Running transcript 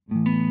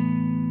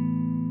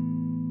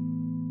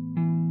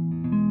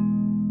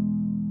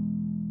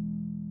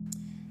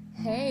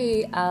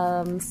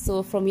Okay,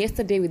 so from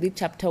yesterday we did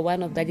chapter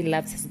 1 of Daddy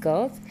Loves His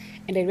Girls,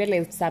 and I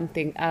realized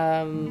something.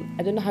 I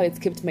don't know how it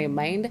skipped my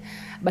mind,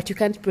 but you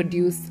can't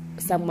produce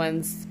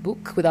someone's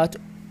book without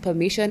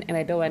permission, and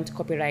I don't want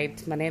copyright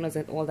manenos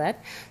and all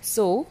that.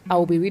 So I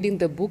will be reading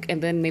the book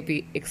and then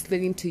maybe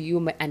explaining to you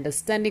my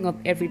understanding of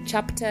every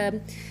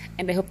chapter,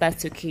 and I hope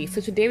that's okay. So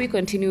today we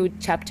continue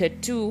chapter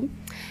 2.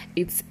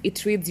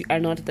 It reads, "You are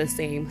not the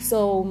same."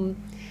 So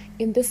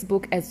in this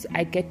book, as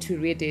I get to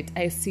read it,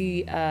 I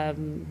see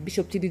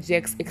Bishop T.D.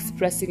 Jakes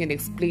expressing and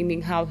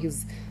explaining how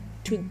his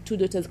two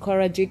daughters,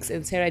 Cora Jakes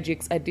and Sarah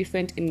Jakes, are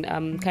different in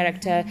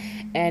character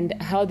and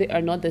how they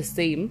are not the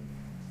same.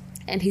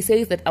 And he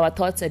says that our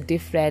thoughts are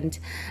different,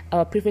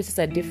 our preferences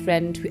are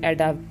different, we are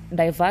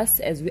diverse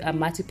as we are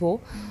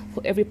multiple.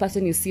 For every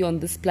person you see on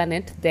this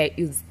planet, there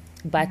is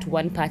but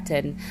one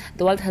pattern.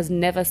 The world has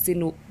never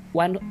seen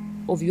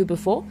one of you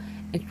before,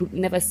 and will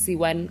never see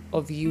one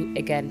of you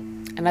again.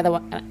 Another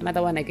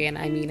one again,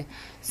 I mean.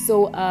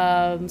 So,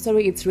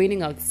 sorry, it's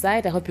raining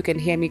outside. I hope you can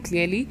hear me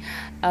clearly.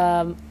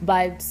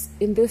 But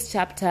in this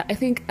chapter, I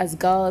think as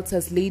girls,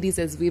 as ladies,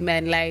 as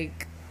women,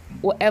 like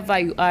whatever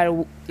you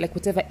are, like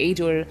whatever age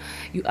or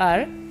you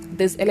are,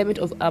 there's element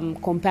of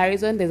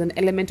comparison. There's an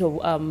element of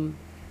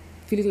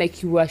feeling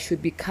like you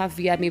should be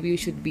curvier. Maybe you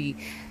should be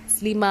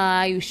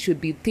slimmer. You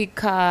should be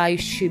thicker. You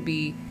should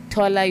be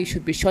taller. You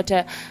should be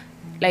shorter.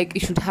 Like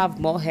you should have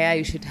more hair.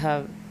 You should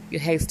have,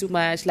 your hair is too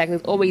much. Like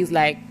there's always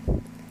like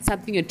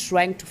something you're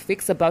trying to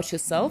fix about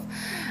yourself.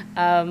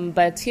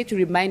 But here to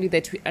remind you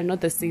that we are not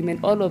the same, and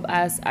all of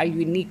us are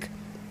unique.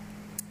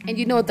 And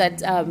you know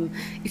that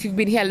if you've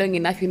been here long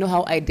enough, you know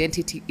how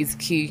identity is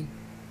key,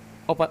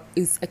 or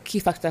is a key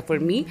factor for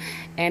me.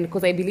 And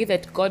because I believe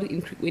that God,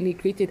 when He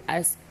created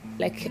us,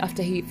 like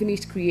after He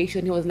finished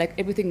creation, He was like,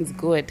 everything is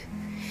good.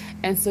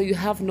 And so you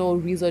have no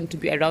reason to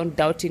be around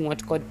doubting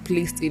what God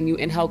placed in you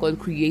and how God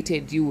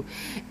created you.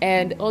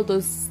 And all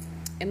those,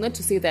 and not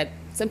to say that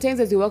sometimes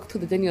as you walk through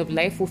the journey of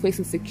life, we'll face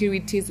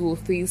insecurities, we'll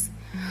face.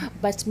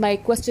 But my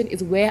question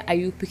is, where are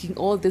you picking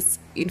all this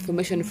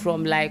information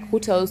from? Like,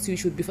 who tells you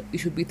you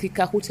should be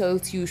thicker? Who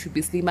tells you should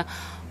be slimmer?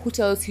 Who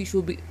tells you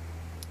should be,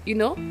 you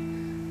know?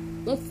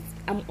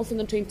 I'm also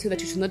not trying to say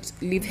that you should not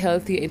live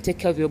healthy and take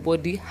care of your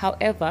body.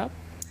 However,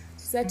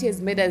 society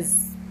has made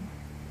us,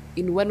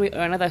 in one way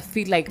or another,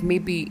 feel like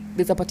maybe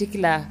there's a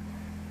particular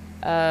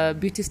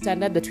beauty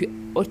standard that we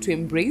ought to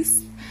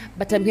embrace.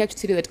 But I'm here to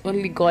tell you that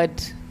only God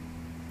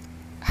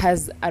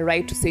has a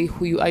right to say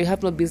who you are. You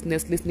have no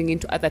business listening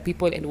into other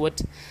people and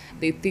what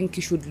they think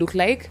you should look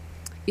like.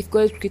 If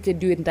God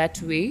created you in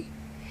that way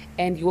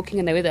and you're walking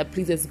in a way that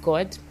pleases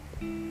God,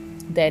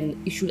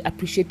 then you should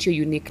appreciate your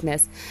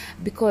uniqueness,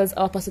 because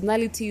our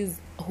personalities,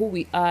 who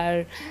we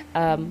are,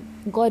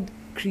 God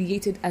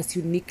created us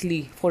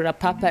uniquely for a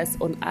purpose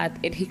on earth,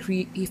 and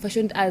he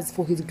fashioned us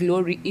for His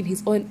glory in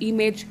His own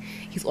image,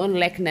 His own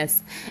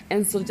likeness.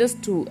 And so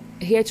just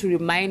here to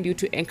remind you,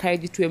 to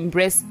encourage you to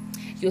embrace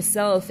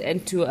yourself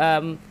and to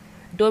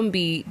don't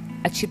be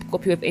a cheap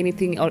copy of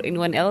anything or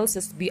anyone else.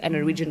 Just be an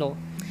original.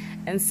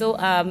 And so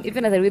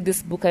even as I read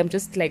this book, I'm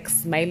just like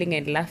smiling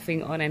and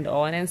laughing on and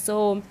on. And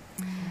so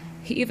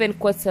he even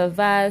quotes a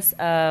verse,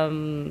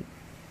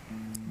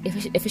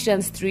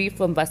 Ephesians 3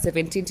 from verse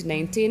 17 to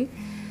 19,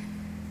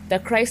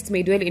 that Christ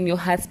may dwell in your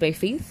hearts by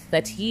faith,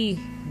 that ye,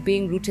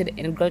 being rooted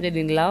and grounded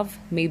in love,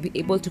 may be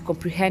able to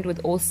comprehend with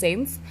all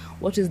saints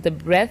what is the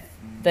breadth,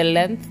 the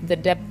length, the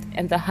depth,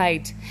 and the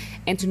height,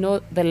 and to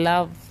know the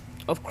love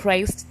of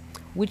Christ,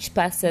 which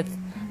passeth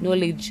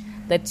knowledge,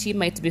 that ye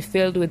might be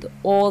filled with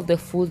all the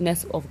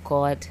fullness of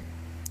God.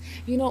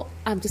 You know,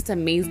 I'm just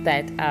amazed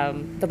that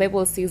the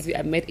Bible says we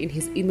are made in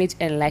His image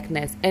and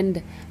likeness,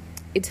 and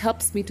it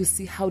helps me to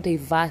see how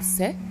diverse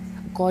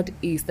God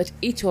is, that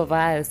each of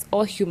us,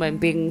 all human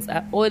beings,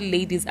 all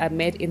ladies, are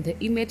made in the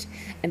image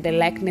and the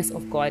likeness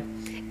of God,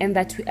 and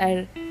that we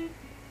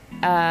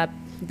are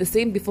the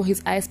same before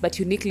His eyes, but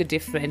uniquely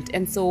different.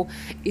 And so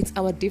it's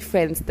our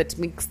difference that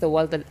makes the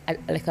world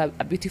like a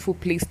beautiful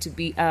place to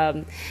be.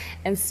 And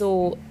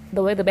so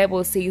the way the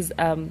Bible says,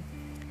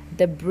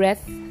 the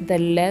breadth, the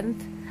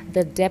length,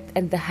 the depth,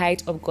 and the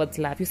height of God's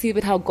love. You see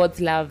even how God's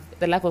love,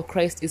 the love of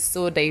Christ, is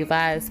so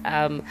diverse.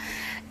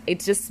 It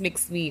just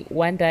makes me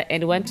wonder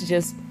and want to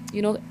just,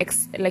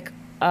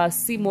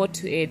 see more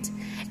to it.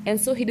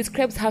 And so he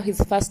describes how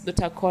his first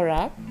daughter,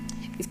 Cora,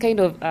 is kind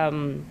of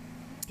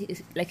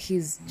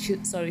she's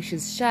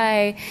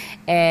shy,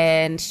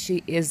 and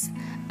she is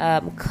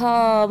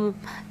calm,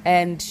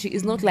 and she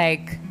is not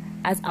like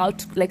as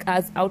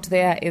out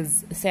there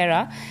as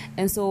Sarah.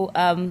 And so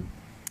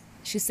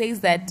she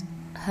says that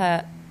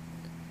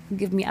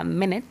give me a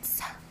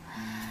minute,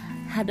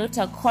 her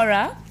daughter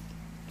Cora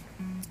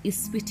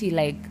is pretty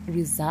like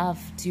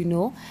reserved,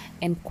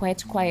 and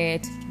quite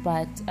quiet,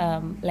 but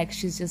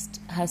she's just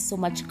has so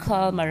much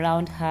calm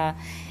around her.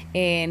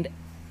 And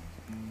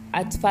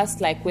at first,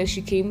 like when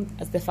she came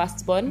as the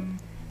firstborn,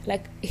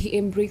 like he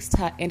embraced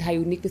her and her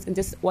uniqueness and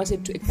just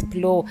wanted to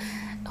explore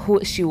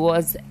who she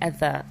was at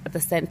the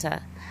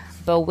center.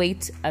 But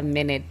wait a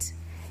minute,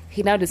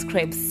 he now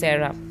describes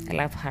Sarah. I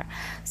love her.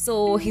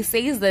 So he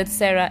says that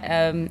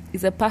Sarah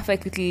is a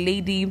perfect little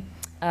lady,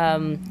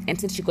 and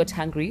since she got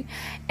hungry,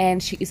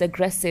 and she is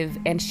aggressive,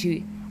 and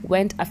she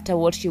went after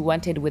what she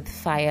wanted with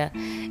fire,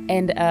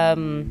 and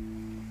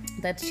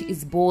that she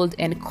is bold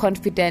and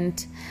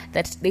confident,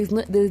 that there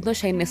is no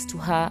shyness to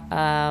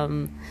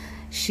her.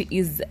 She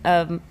is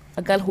a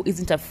girl who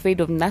isn't afraid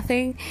of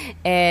nothing,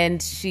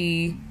 and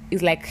she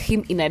is like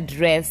him in a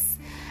dress.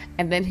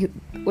 And then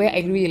where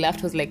I really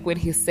laughed was like when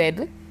he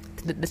said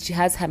that she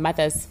has her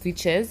mother's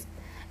features.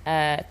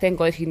 Thank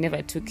God he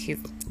never took his.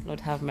 Lord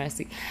have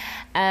mercy.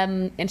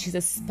 And she's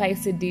a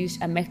spicy dish,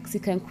 a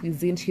Mexican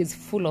cuisine. She's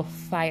full of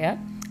fire,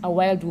 a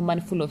wild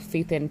woman full of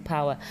faith and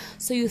power.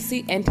 So you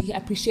see, and he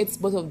appreciates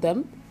both of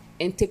them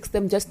and takes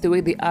them just the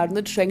way they are,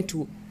 not trying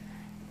to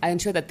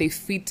ensure that they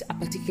fit a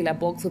particular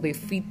box, or they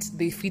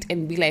fit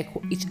and be like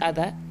each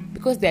other.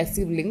 Because they are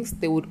siblings,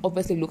 they would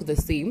obviously look the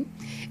same.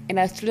 And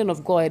as children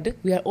of God,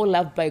 we are all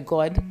loved by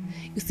God.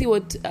 You see,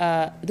 what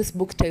this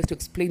book tries to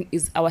explain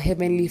is our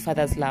Heavenly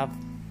Father's love.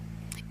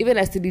 Even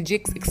as T.D.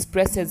 Jakes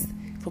expresses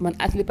from an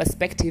earthly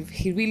perspective,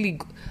 he really,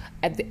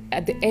 at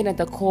the end, at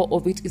the core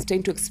of it, is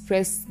trying to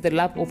express the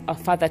love of a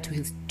father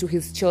to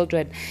his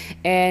children.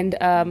 And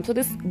so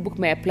this book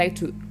may apply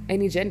to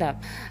any gender,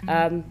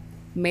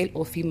 male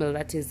or female,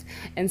 that is.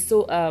 And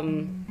so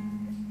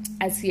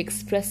as he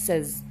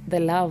expresses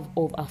the love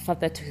of a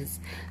father to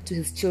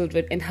his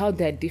children, and how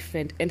they are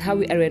different, and how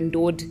we are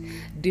endowed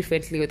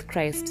differently with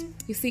Christ.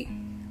 You see,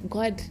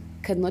 God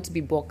cannot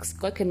be boxed.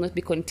 God cannot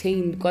be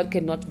contained. God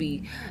cannot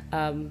be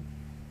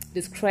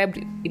described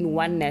in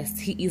oneness.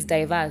 He is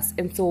diverse.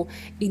 And so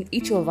in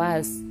each of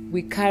us,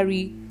 we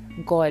carry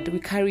God. We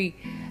carry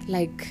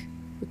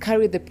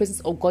the presence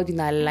of God in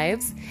our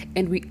lives,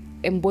 and we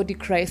embody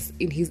Christ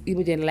in his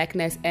image and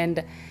likeness.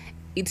 And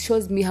it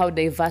shows me how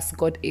diverse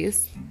God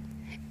is.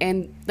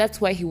 And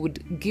that's why he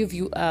would give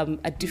you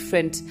a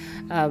different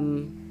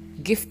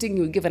gifting.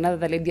 You give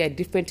another lady a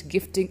different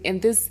gifting.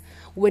 And this,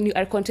 when you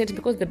are content,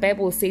 because the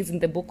Bible says in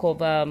the book of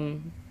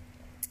 1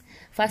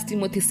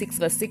 Timothy 6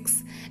 verse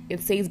 6, it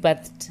says,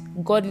 but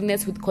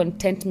godliness with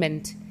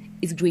contentment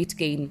is great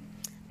gain.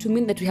 To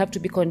mean that we have to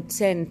be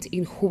content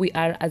in who we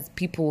are as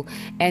people,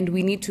 and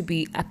we need to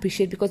be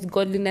appreciated, because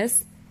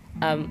godliness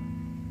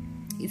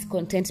is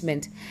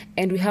contentment,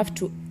 and we have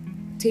to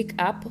take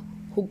up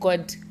who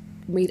God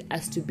made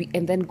us to be,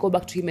 and then go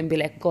back to him and be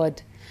like,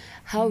 God,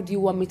 how do you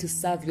want me to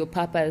serve your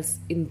purpose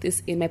in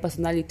my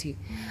personality?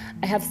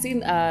 I have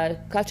seen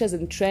cultures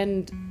and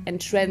trends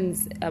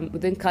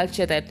within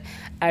culture that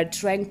are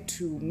trying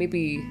to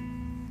maybe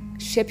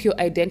shape your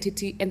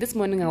identity. And this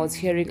morning I was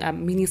hearing a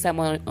mini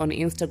sermon on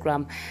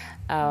Instagram,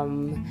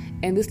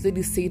 and this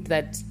lady said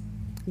that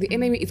the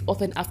enemy is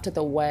often after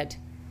the word.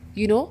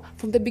 You know,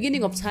 from the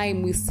beginning of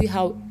time, we see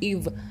how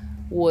Eve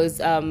was,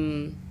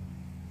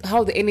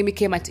 how the enemy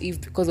came at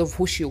Eve because of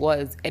who she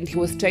was, and he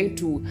was trying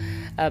to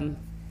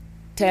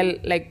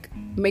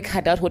make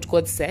her doubt what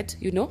God said,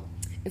 you know.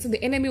 And so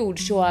the enemy would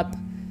show up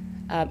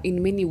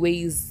in many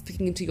ways,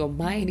 speaking into your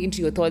mind,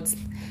 into your thoughts,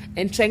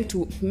 and trying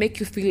to make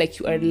you feel like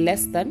you are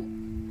less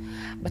than.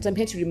 But I'm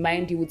here to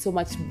remind you with so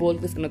much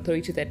boldness and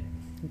authority that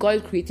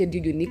God created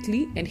you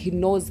uniquely, and he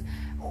knows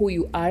who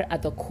you are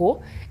at the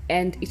core,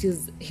 and it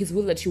is his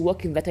will that you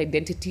walk in that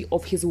identity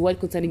of his word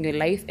concerning your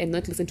life, and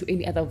not listen to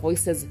any other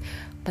voices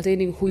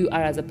pertaining who you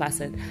are as a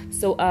person.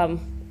 So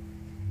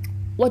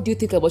what do you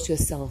think about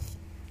yourself?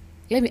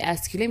 Let me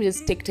ask you, let me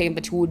just take time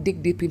that you will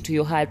dig deep into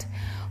your heart.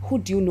 Who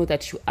do you know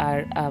that you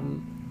are?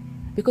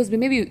 Because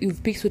maybe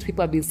you've picked what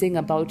people have been saying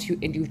about you,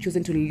 and you've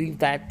chosen to leave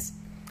that.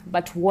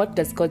 But what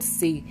does God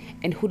say,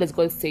 and who does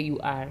God say you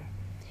are?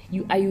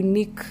 You are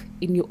unique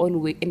in your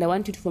own way, and I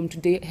want you to, from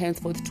today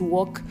henceforth, to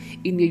walk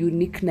in your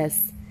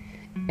uniqueness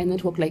and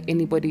not walk like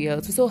anybody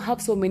else. We so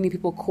have so many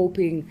people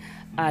coping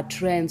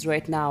trends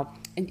right now,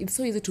 and it's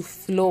so easy to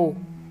flow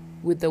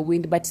with the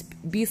wind, but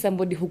be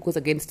somebody who goes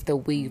against the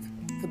wave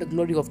for the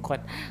glory of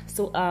God.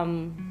 So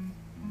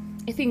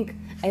I think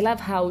I love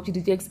how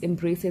T.D. Jakes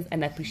embraces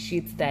and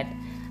appreciates that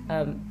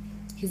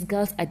his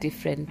girls are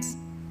different.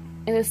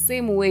 In the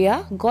same way,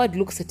 God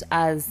looks at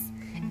us,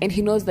 and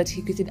he knows that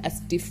he created us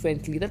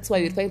differently. That's why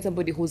you find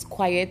somebody who's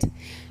quiet,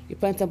 you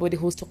find somebody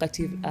who's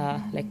talkative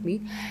like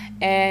me,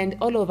 and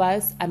all of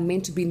us are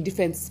meant to be in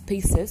different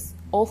spaces,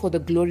 all for the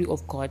glory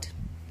of God.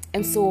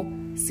 And so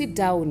sit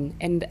down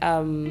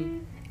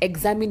and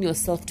examine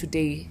yourself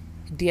today,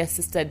 dear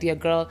sister, dear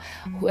girl,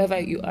 whoever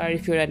you are.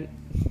 If you're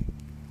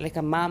like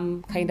a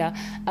mom,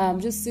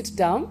 just sit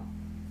down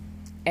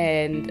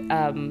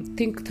and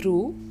think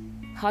through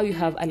how you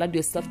have allowed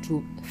yourself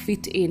to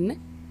fit in.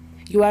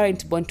 You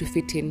aren't born to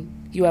fit in.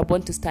 You are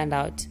born to stand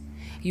out.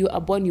 You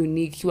are born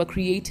unique. You are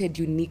created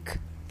unique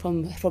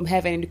from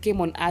heaven, and you came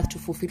on earth to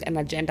fulfill an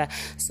agenda.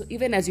 So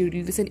even as you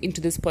listen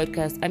into this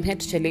podcast, I'm here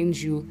to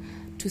challenge you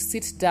to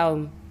sit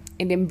down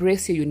and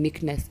embrace your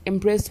uniqueness.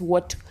 Embrace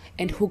what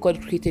and who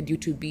God created you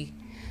to be.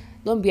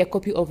 Don't be a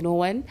copy of no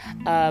one.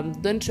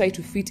 Don't try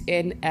to fit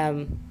in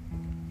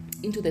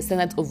into the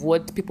standards of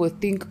what people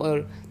think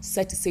or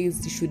society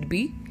says you should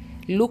be.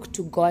 Look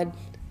to God,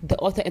 the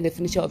author and the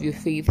finisher of your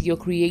faith, your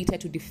creator,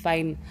 to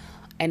define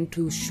and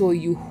to show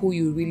you who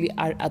you really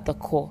are at the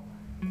core.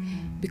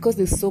 Because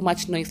there's so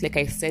much noise, like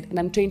I said, and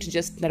I'm trying to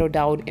just narrow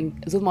down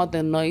and zoom out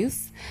the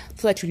noise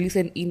so that you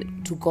listen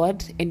in to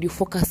God and you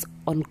focus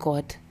on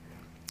God.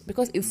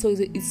 Because it's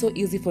so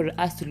easy for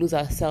us to lose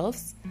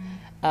ourselves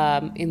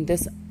in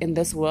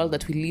this world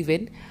that we live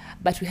in,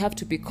 but we have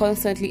to be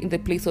constantly in the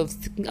place of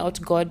seeking out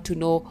God to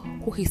know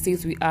who He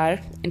says we are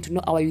and to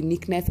know our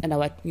uniqueness and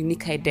our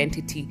unique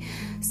identity.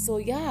 So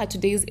yeah,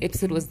 today's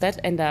episode was that,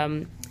 and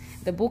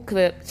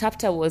the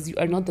chapter was You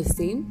Are Not the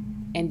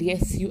Same. And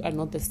yes, you are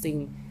not the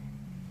same,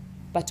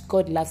 but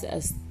God loves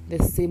us the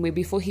same way.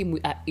 Before Him, we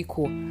are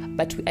equal,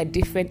 but we are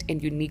different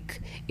and unique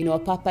in our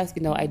purpose,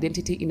 in our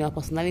identity, in our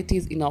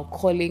personalities, in our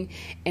calling.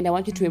 And I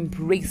want you to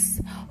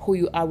embrace who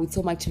you are with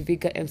so much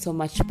vigor and so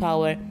much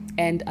power,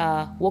 and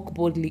walk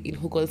boldly in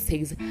who God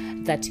says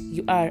that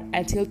you are.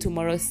 Until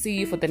tomorrow, see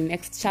you for the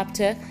next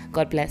chapter.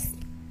 God bless.